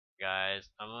guys,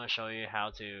 I'm gonna show you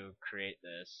how to create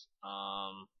this.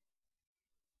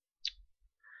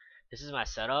 This is my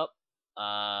setup.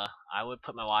 I would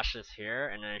put my watch list here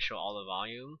and then show all the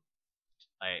volume,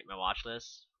 like my watch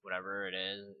list, whatever it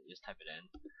is. Just type it in,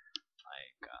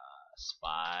 like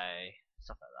SPY,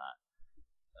 stuff like that.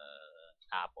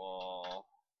 Apple,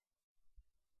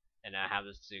 and I have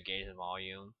this to gauge the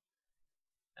volume,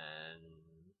 and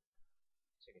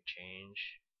so I can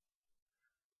change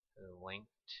the linked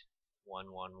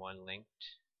 111 linked.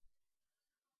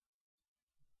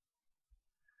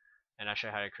 And I'll show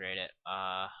you how to create it.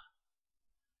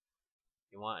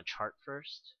 You want a chart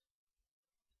first.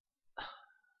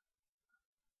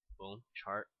 Boom,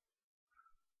 chart.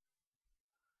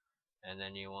 And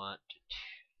then you want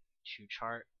to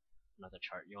chart, another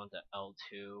chart. You want the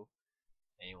L2,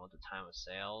 and you want the time of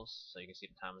sales, so you can see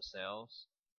the time of sales.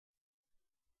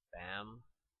 Bam,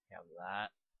 you have that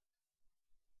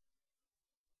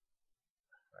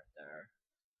right there.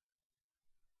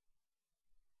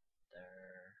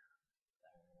 There.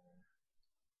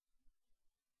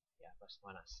 Yeah, but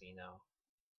why not see now?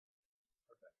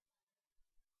 Perfect.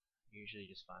 Usually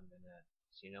just 5 minutes.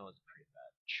 CNO is a pretty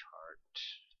bad chart.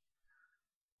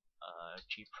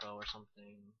 G Pro or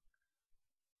something.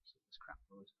 See this crap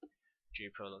moves. G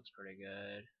Pro looks pretty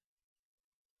good.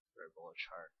 Very bullet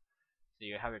chart. So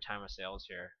you have your time of sales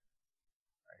here,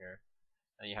 right here.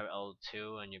 Then you have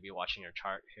L2, and you'll be watching your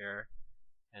chart here.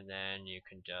 And then you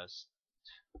can just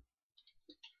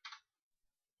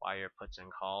buy your puts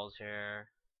and calls here.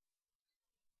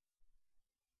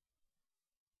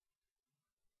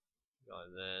 Go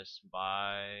like this,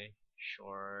 buy,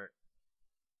 short,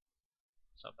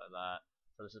 stuff like that.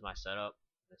 So this is my setup.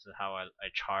 This is how I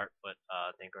chart with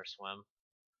thinkorswim.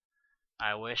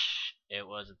 I wish it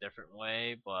was a different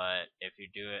way, but if you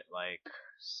do it like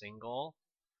single,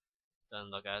 doesn't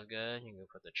look as good. You can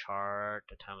put the chart,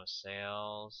 the time of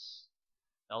sales.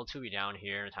 L2 will be down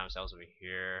here, the time of sales will be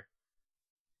here.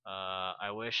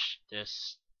 I wish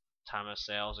this time of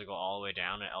sales would go all the way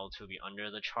down and L2 will be under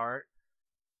the chart,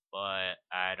 but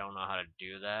I don't know how to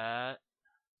do that.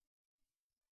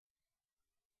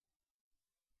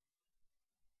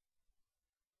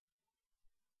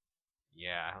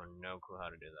 Yeah, I have no clue how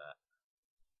to do that.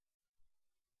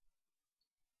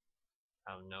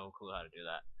 I have no clue how to do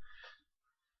that.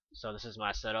 So this is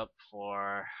my setup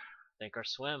for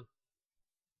thinkorswim,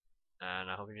 and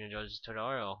I hope you enjoyed this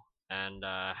tutorial, and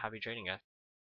happy trading, guys.